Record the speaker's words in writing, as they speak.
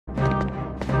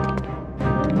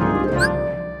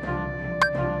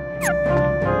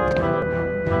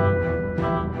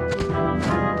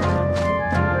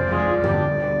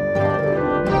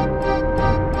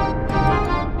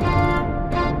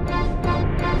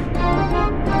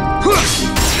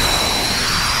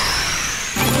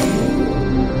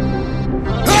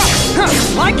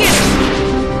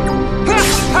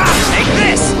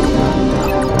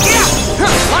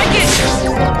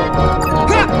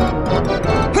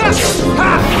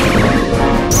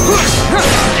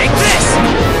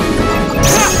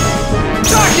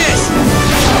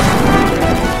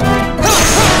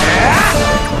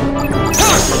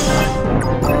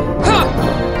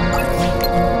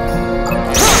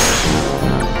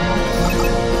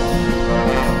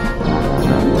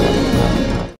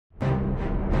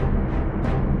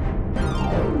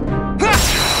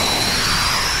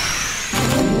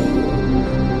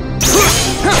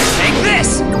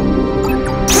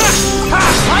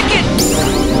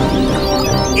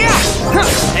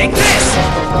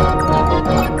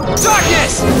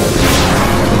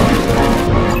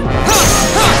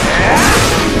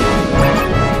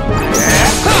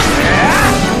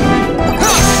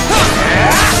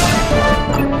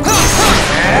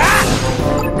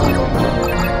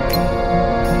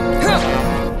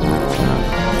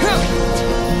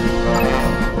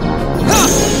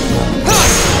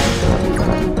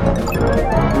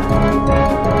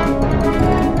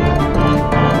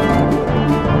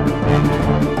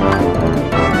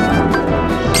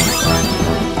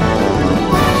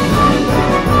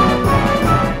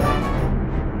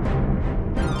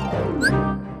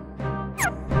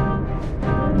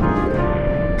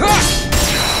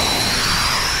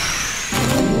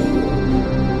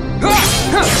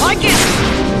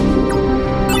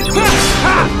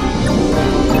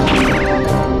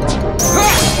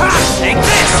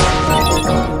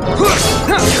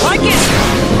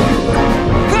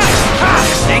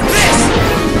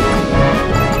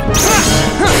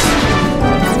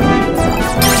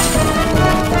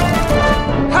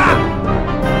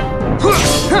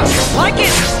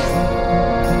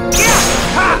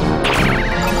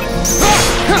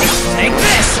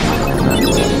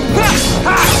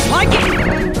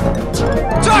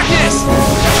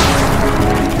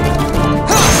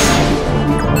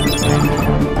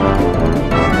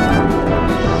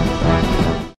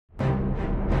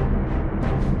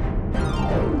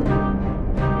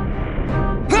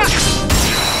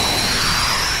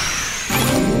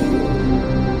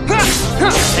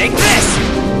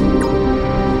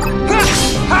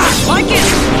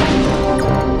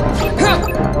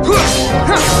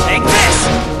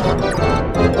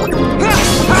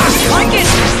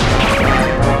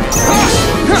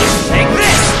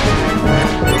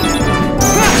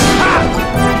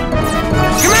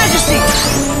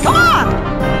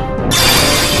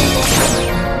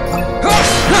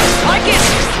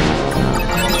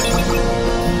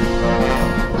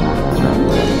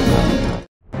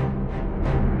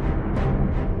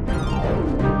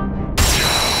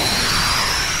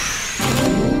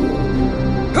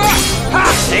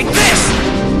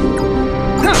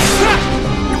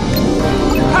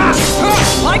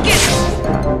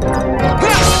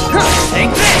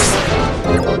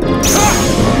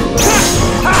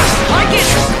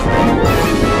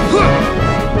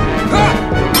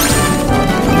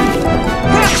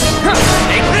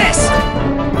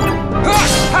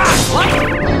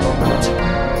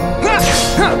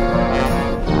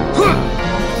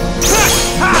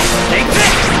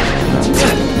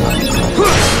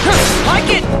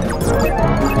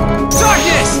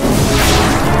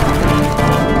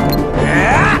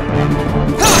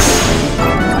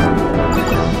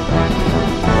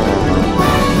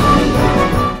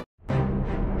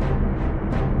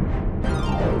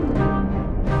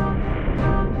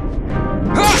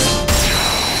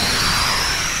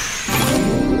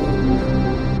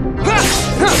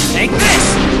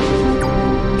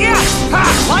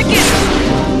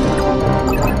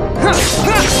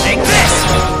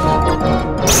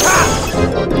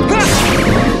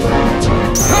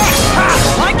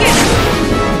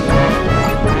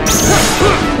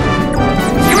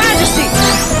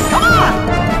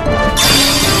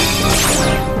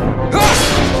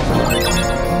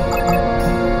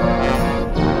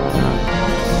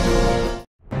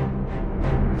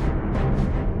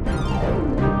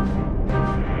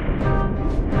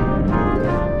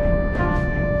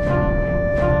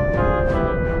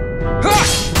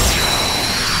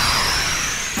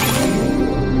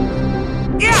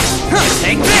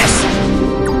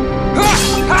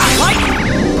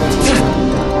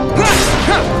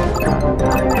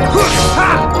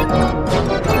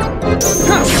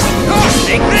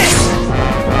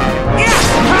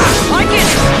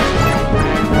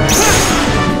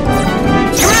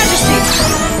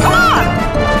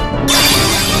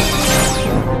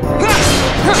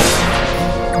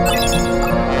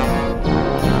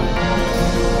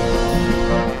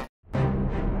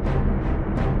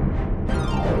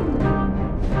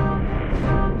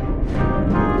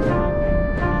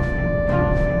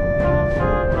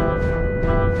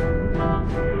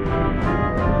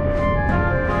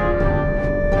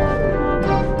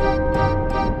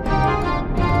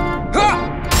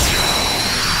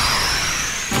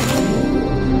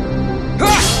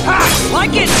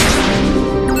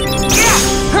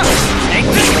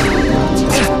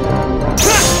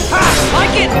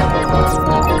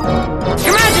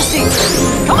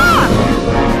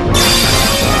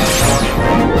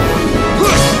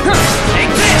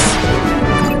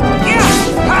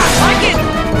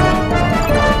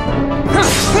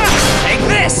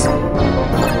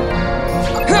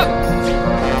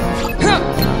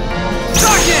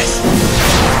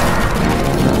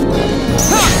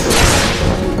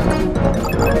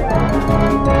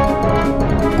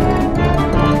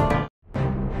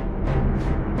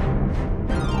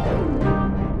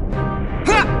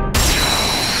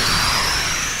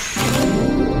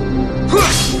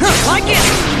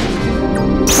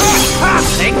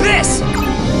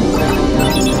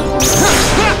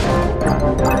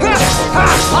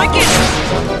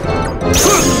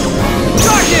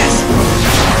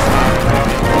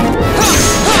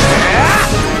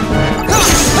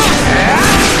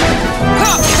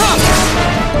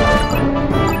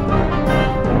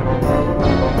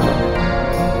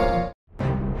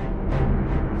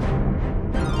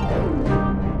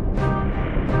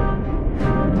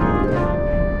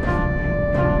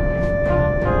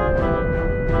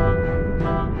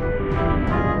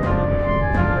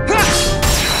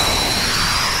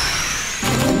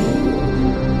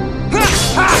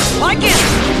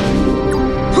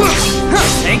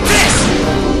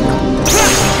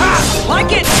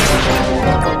Like it!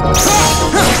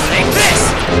 Take this!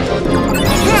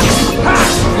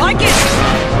 Like it!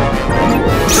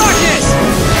 Darkness!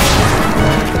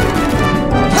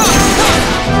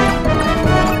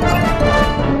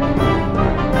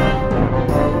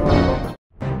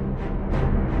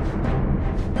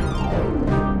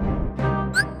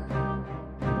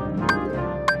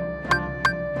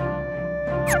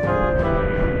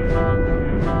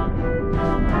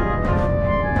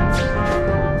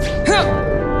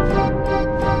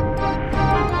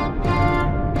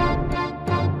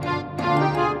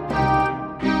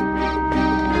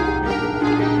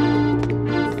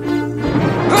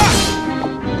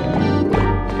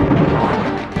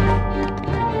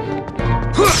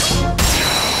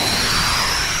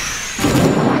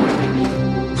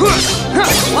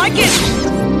 Like it!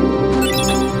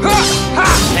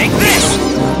 Take this!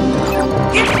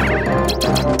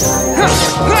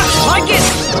 Like it!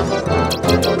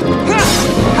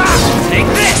 Take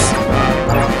this!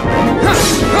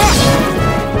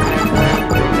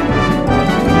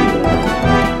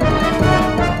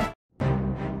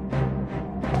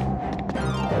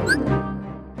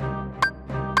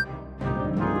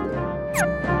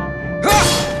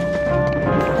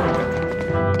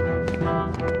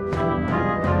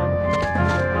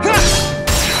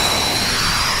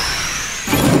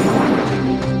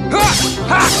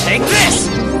 Take this!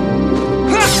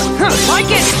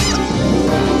 Like it!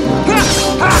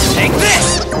 Take this!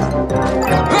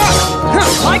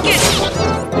 Like it!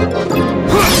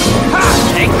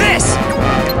 Take this!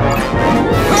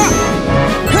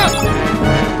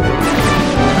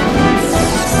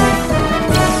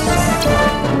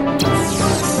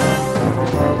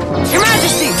 Your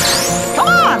Majesty! Come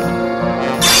on!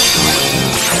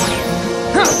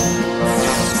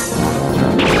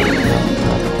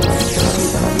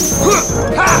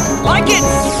 Like it!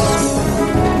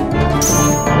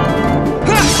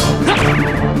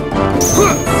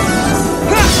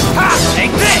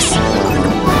 Take this!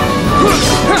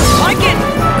 Like it!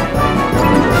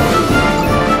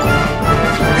 Like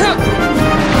it!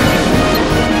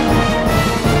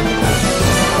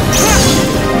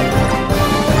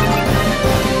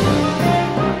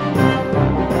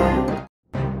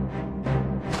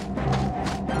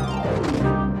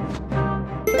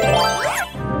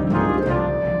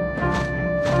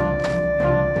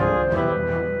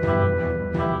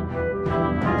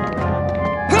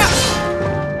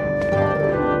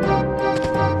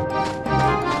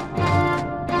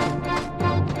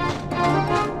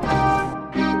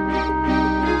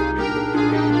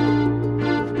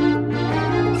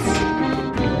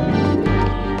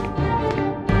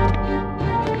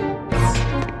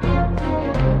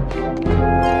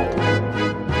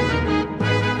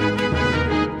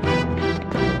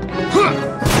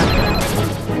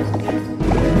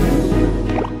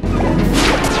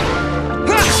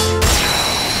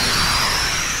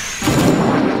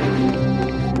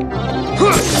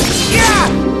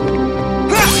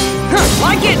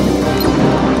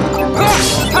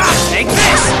 Take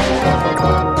this!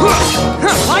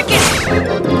 Like it!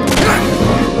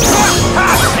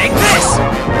 Take this!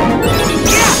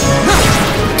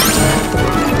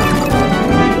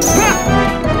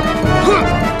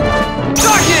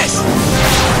 Darkness!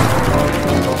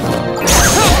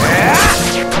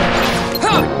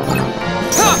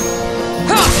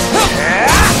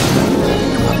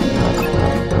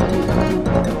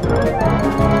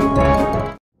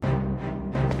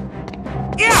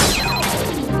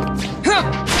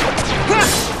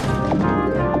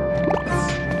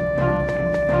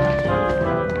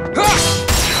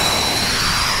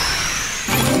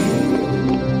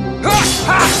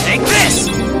 Take this!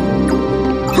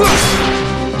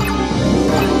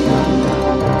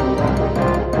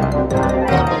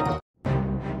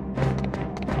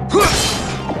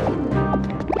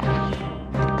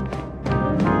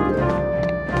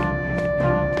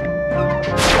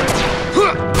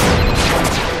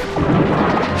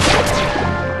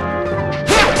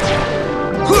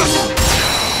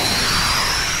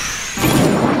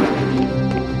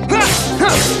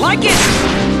 Like it!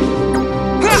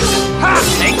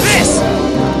 Take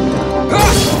this!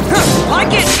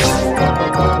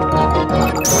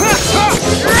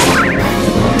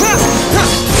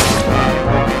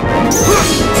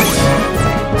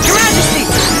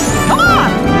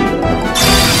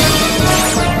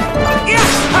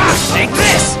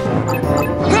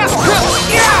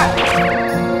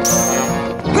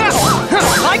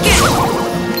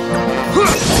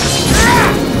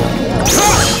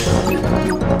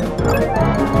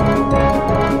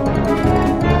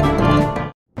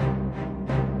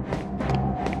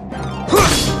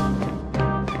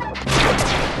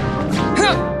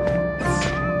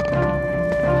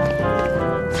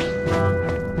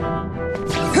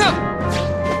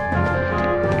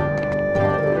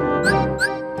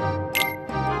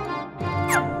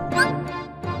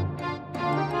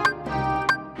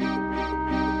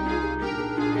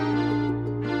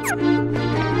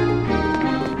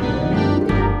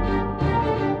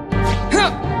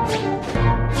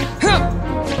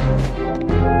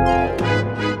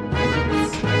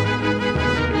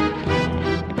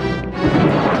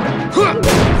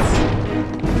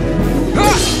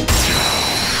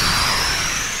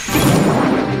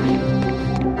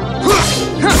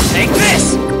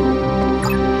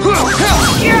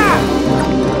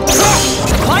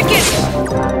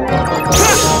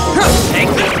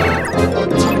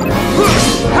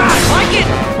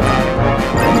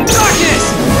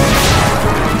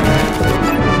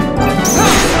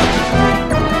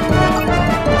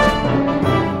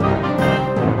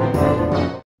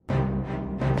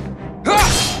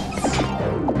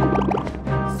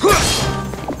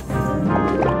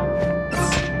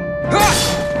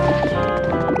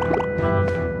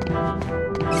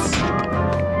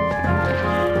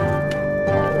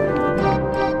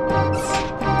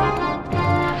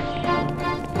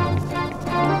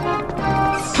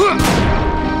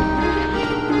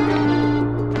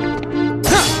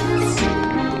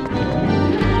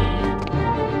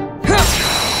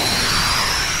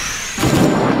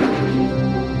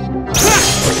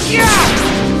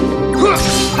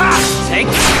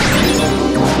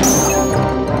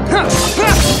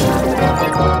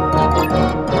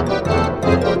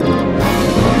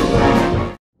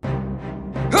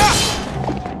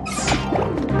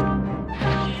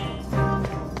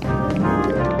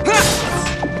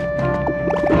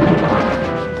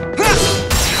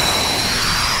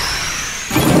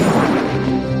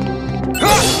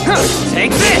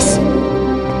 Take this!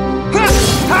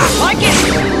 Like it!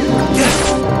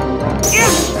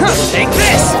 Take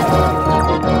this!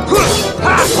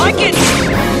 Like it!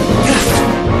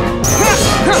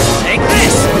 Take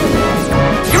this!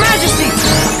 Your Majesty!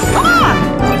 Come on!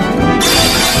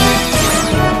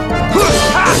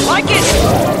 Like it!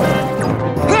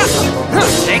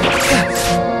 Take it!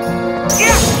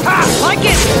 Like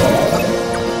it!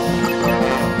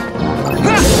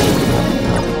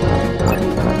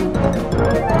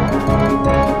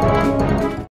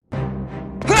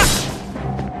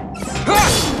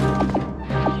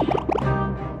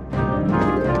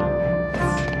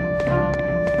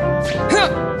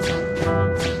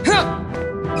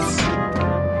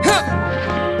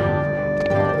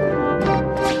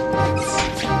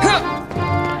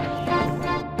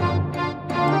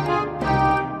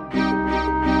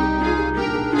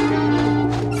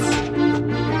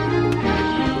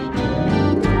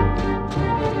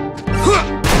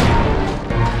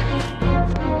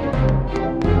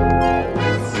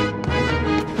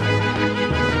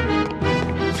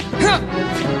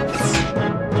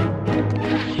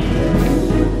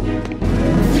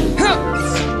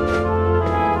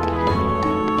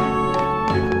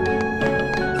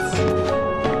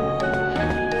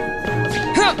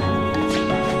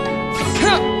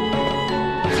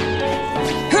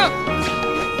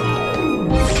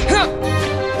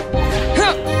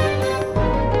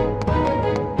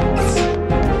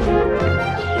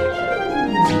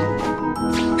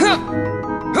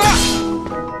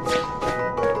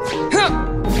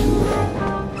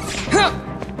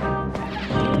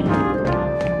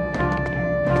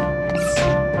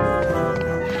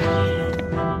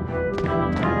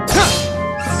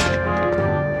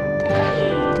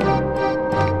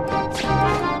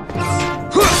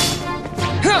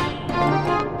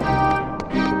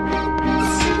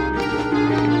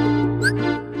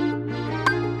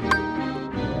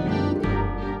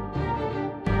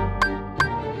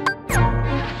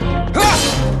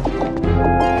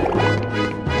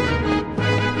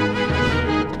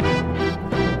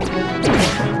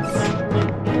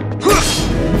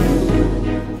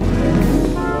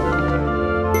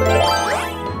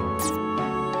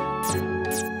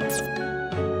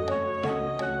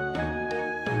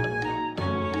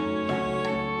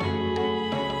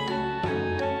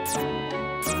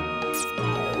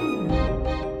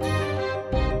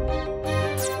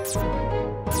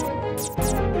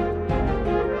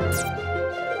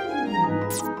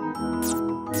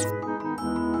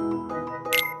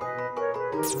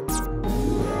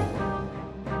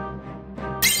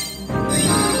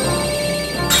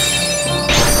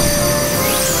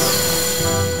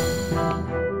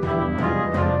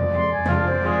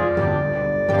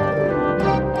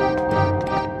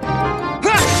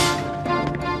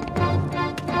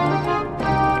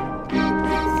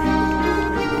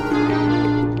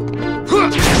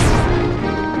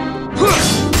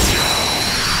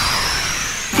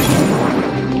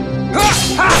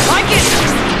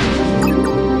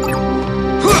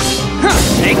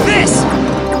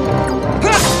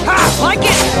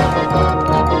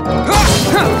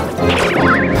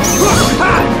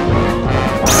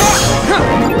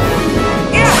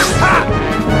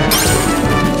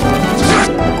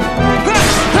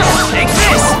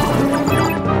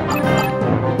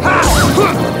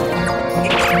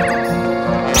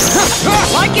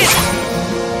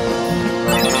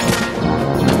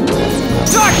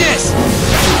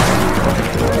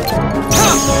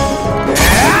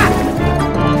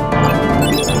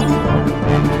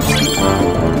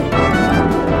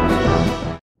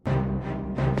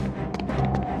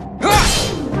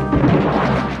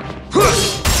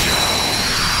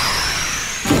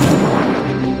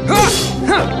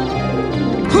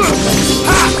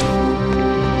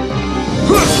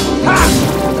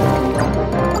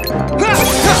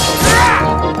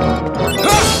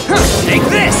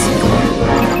 Take this!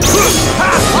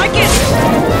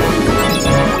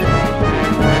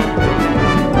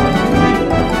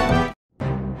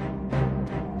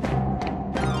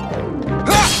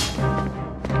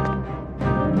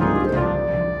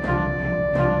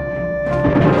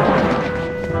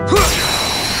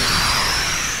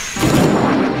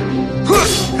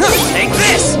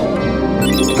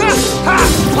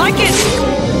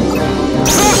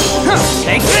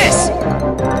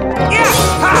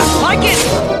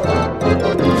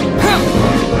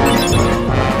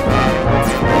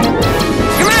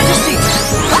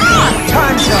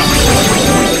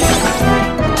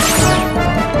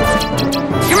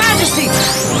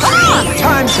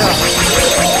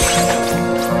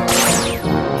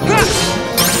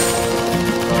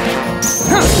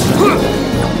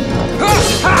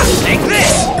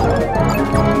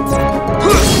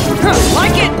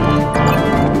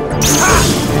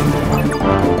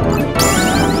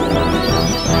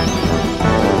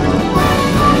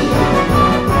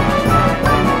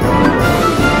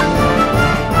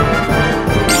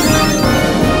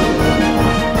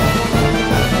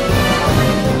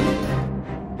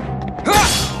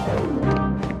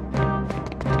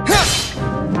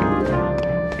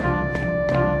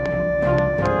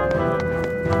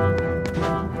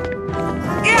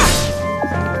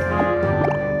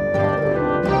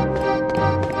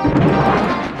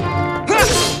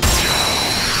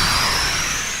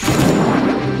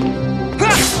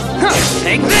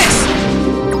 Take this!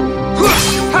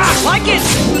 Ha! Like it!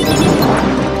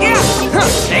 Yeah!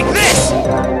 Take this!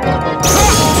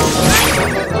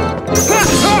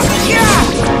 Yeah!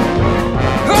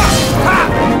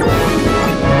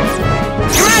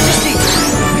 Your Majesty!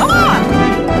 Come on!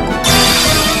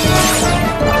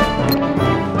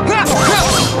 Yeah!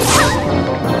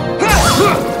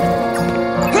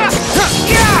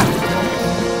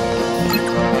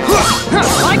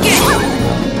 Like it!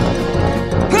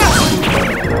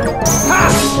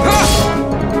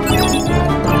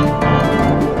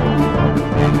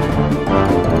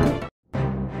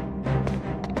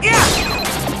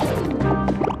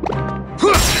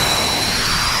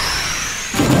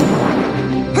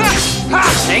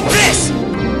 Take this!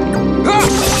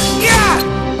 Yeah!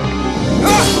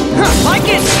 Like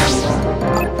it!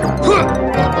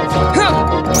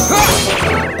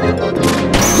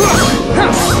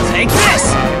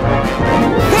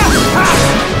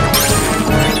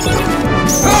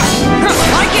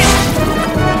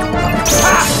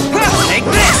 Take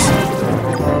this!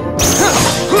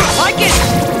 Like it!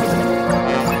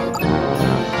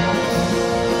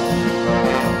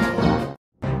 Take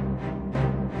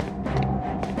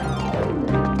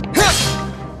this!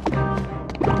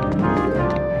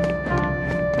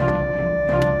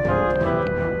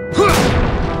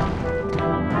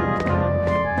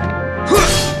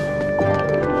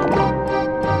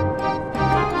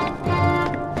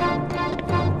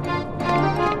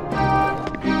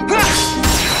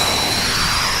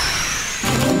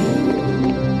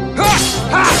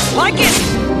 Like it! Like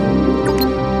it!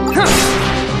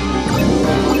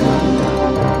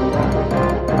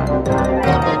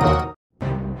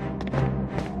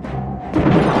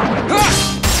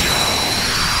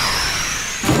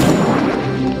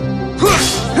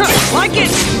 Like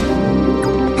it!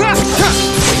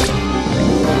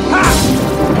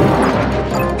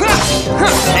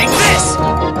 Take this!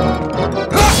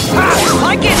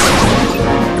 Like it!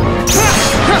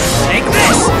 Take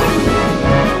this!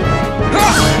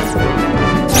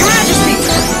 Your Majesty!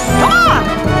 Come on!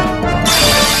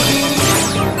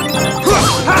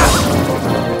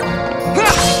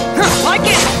 Like it! Like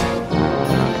it!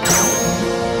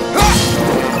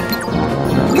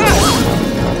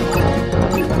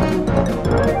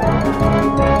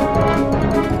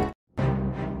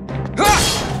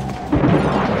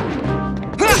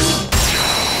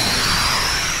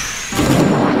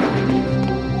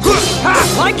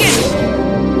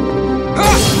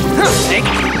 Take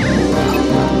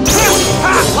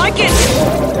like it!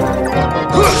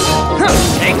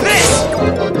 Take this!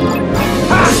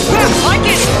 Like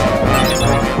it!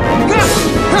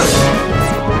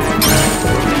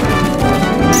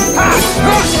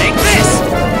 Take this!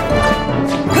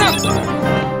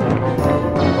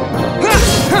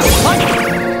 Like it!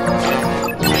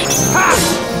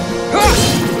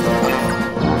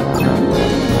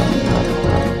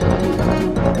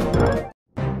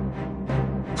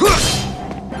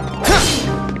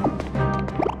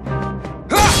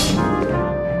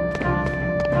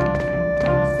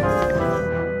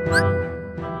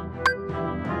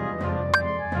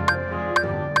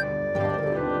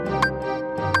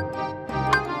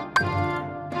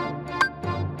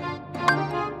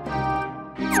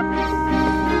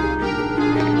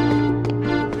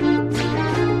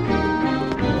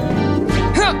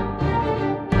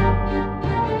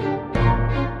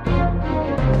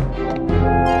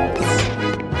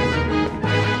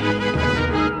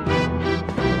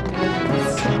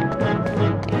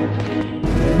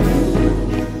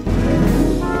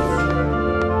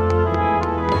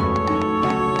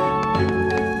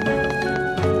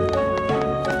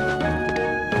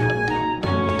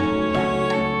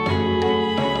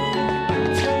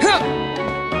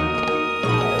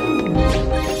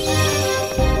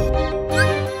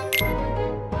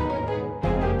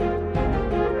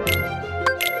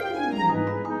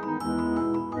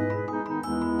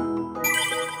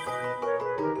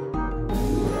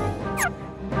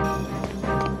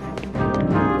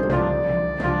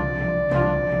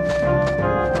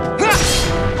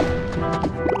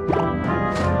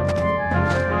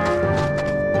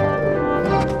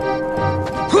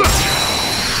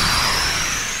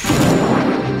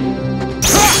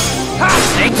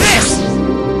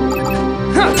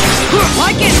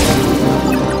 Like it!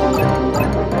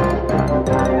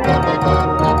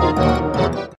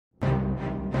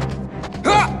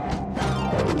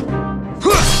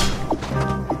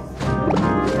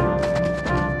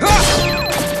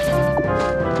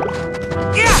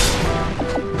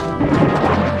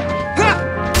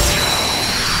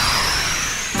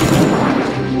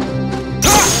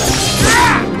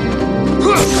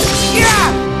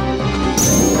 Yeah!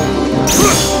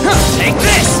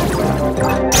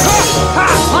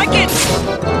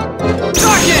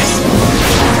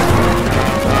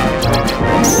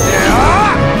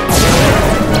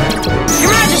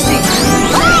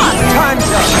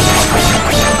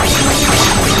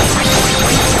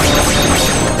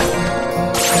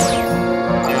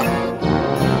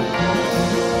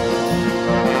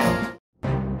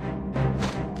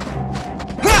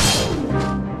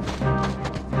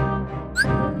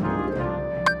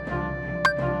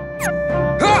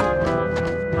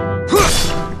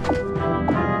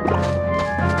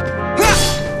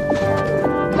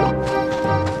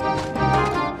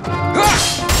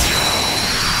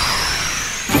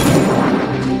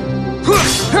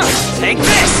 Take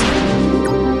this!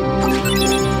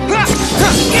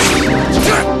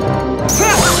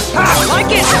 Like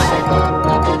it!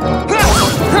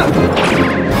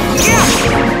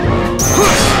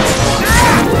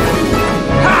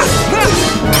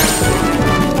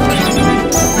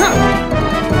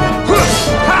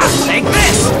 Take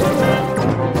this!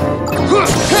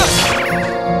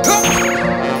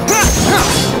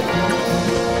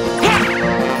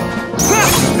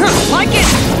 Like it!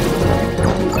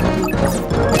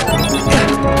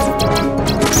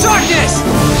 Darkness!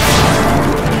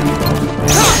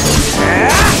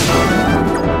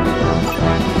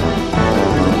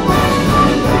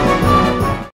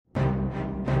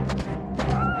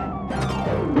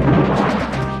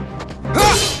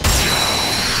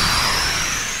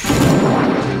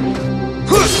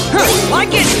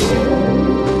 Like it!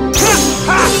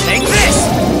 Take this!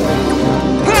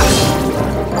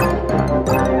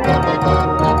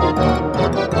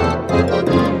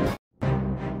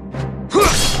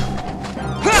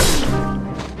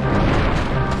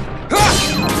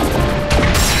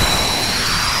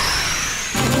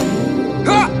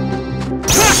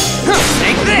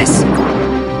 Take this!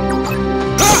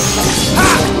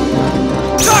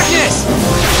 Darkness!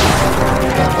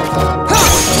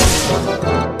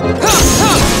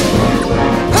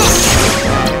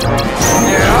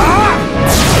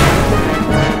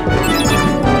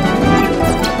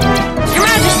 Your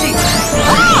Majesty!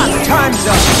 Time's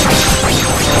up!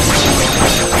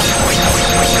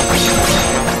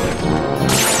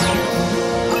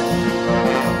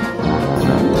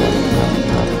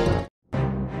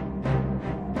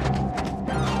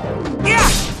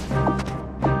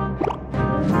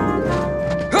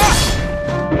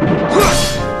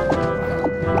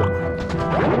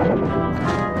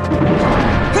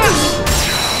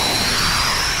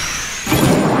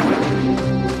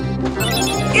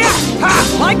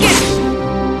 Like it!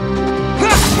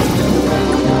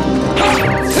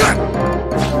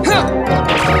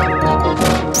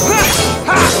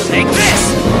 Take this!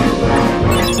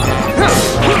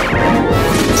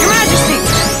 Your Majesty!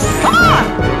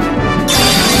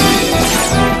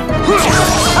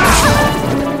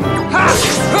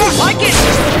 Like it!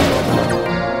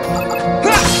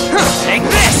 Take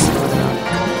this!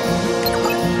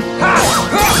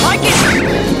 Like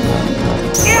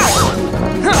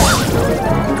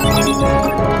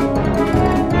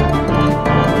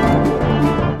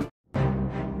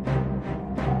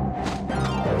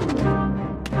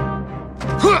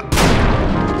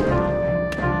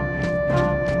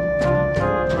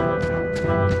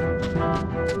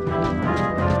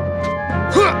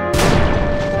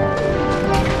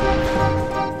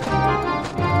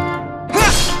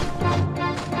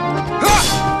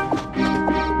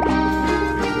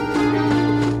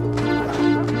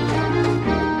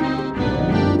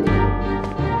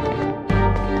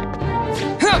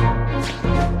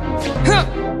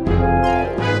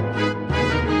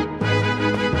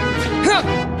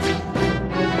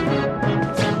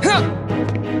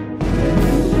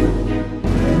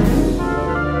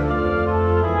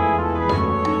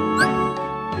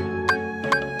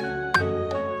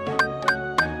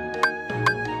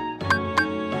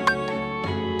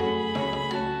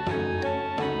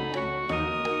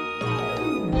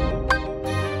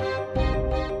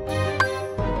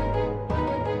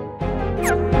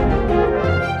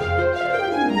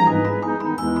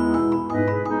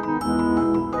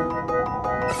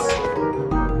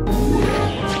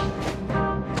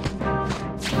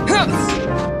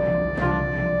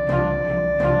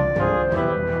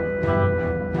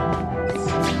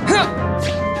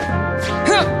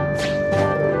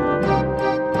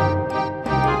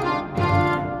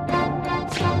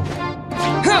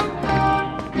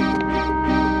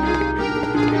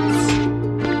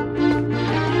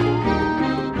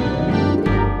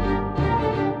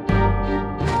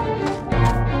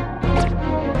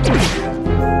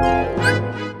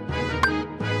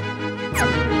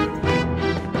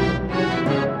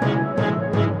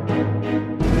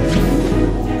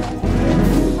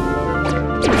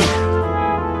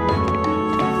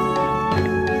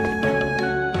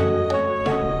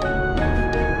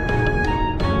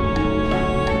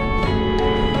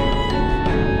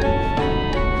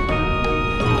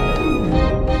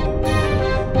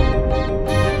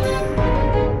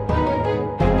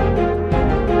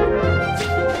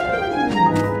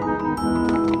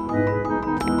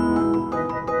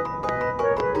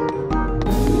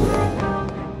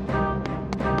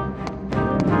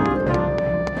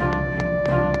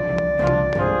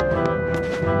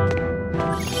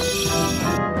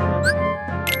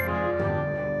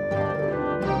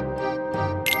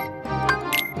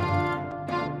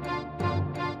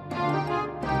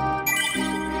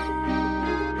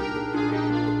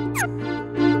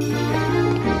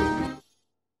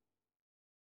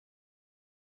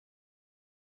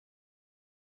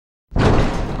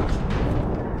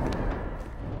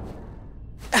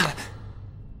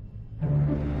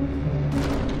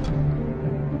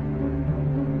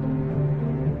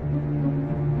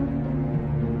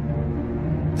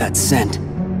that scent.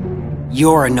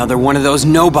 You're another one of those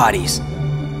nobodies.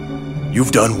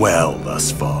 You've done well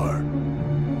thus far.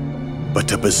 But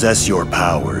to possess your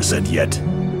powers and yet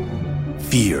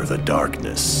fear the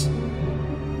darkness,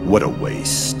 what a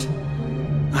waste.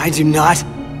 I do not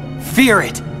fear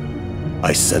it.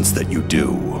 I sense that you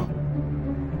do.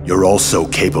 You're also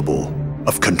capable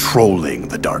of controlling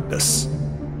the darkness.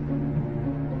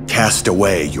 Cast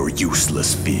away your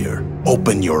useless fear.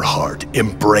 Open your heart.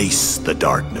 Embrace the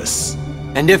darkness.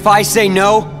 And if I say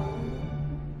no?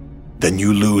 Then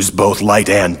you lose both light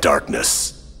and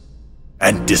darkness.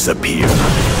 And disappear.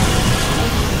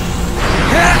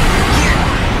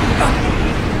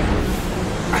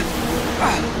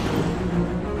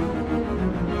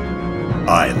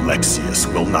 I, Lexaeus,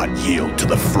 will not yield to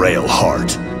the frail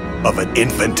heart of an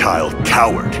infantile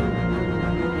coward.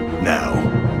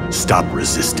 Now, stop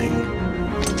resisting.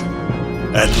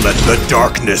 And let the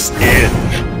darkness in!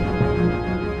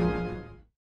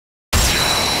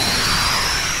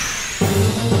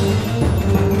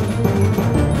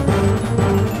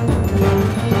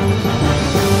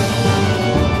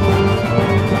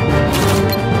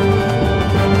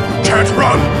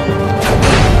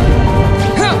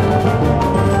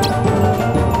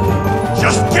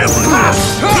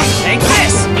 Take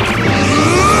this!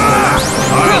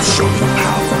 I'll show you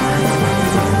power.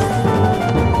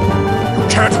 You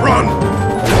can't run!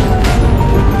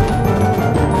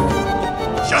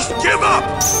 Just give up!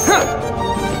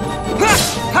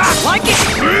 Like it!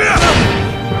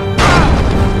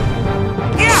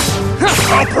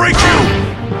 I'll break you!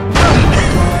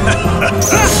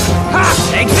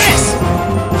 Take this!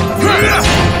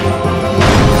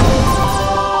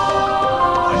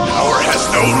 My power has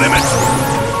no limit!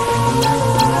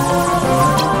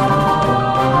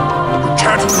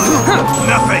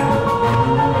 Nothing!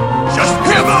 Just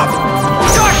give up!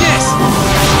 Darkness!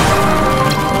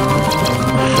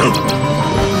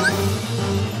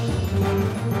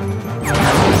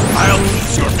 I'll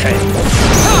ease your pain.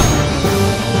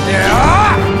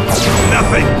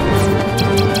 Nothing!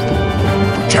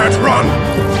 Can't run!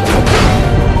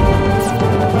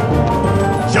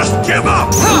 Just give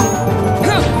up!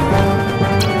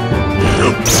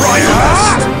 Try your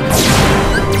best!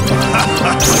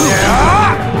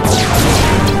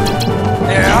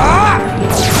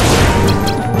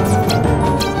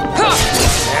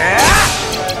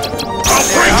 I'll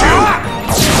break you!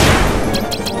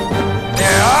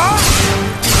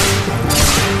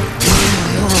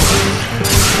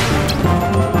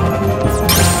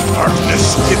 Darkness,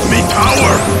 give me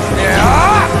power!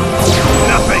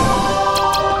 Nothing!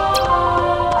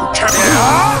 You can't do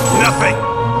nothing!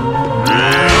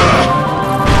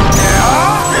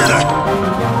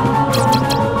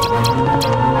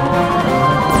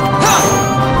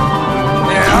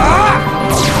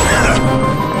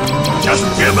 Just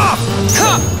give up!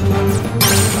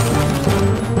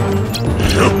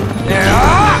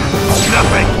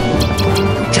 Nothing!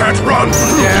 Can't run!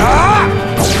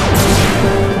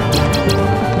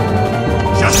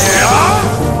 Just give up!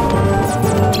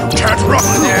 Can't run!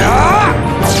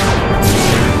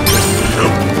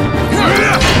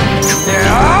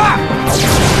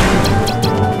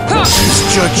 She's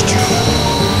judged you.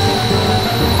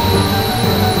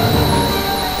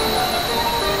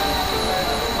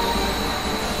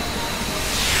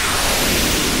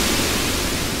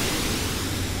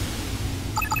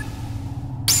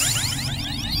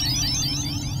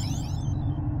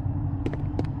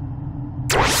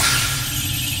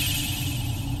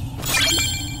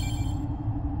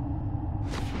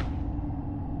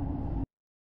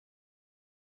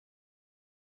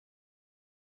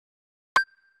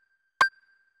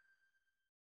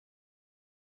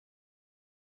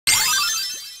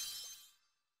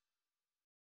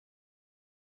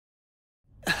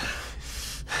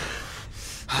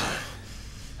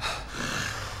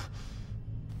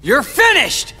 You're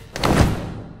finished!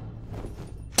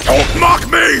 Don't mock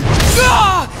me!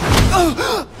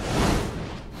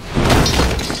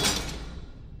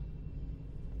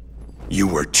 You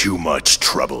were too much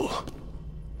trouble.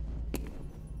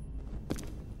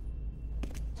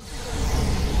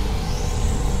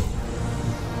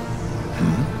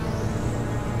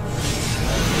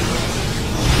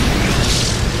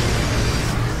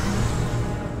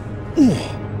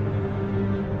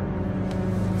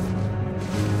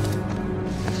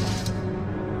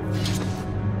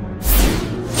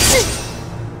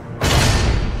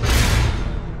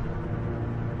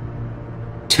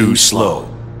 Too slow.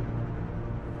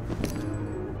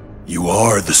 You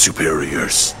are the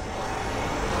superiors.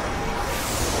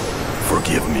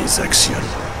 Forgive me, Zexion.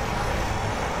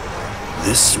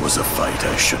 This was a fight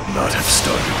I should not have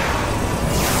started.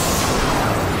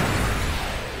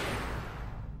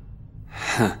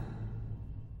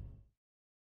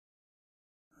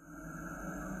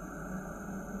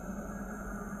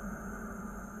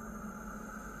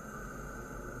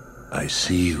 I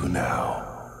see you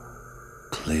now,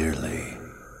 clearly.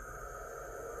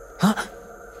 Huh?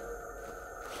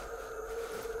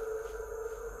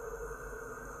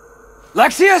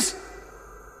 Lexaeus?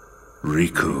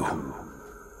 Riku,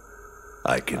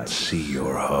 I can see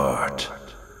your heart.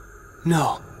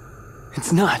 No,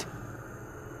 it's not.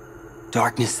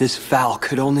 Darkness this foul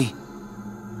could only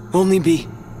be...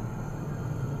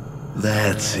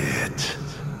 That's it.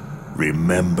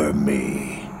 Remember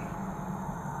me.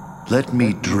 Let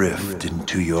me drift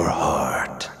into your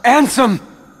heart. Ansem!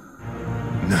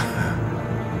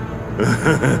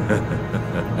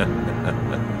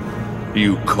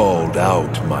 You called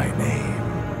out my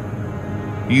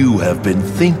name. You have been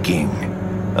thinking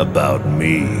about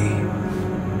me.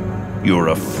 You're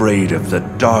afraid of the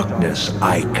darkness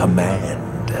I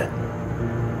command.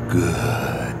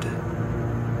 Good.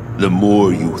 The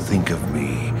more you think of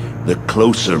me, the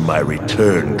closer my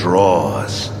return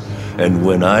draws. And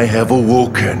when I have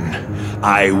awoken,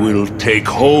 I will take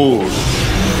hold.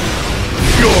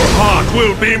 Your heart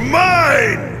will be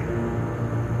mine!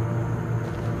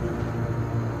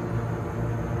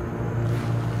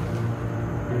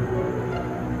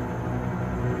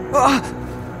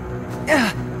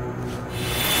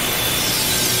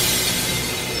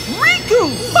 Riku,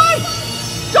 fight!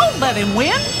 Don't let him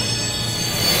win!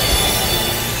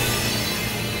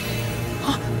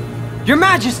 Your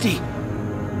Majesty!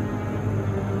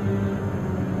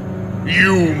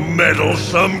 You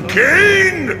meddlesome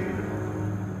king!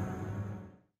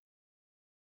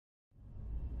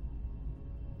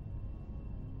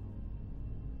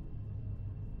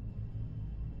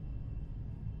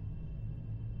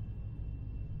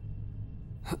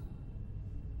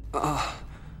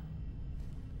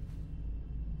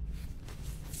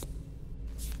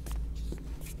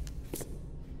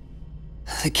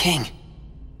 The king.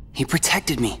 He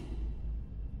protected me.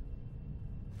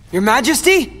 Your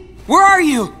Majesty? Where are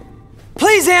you?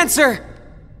 Please answer!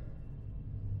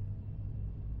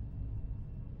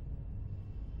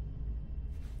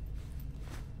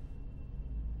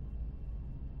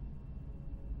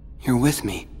 You're with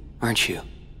me, aren't you?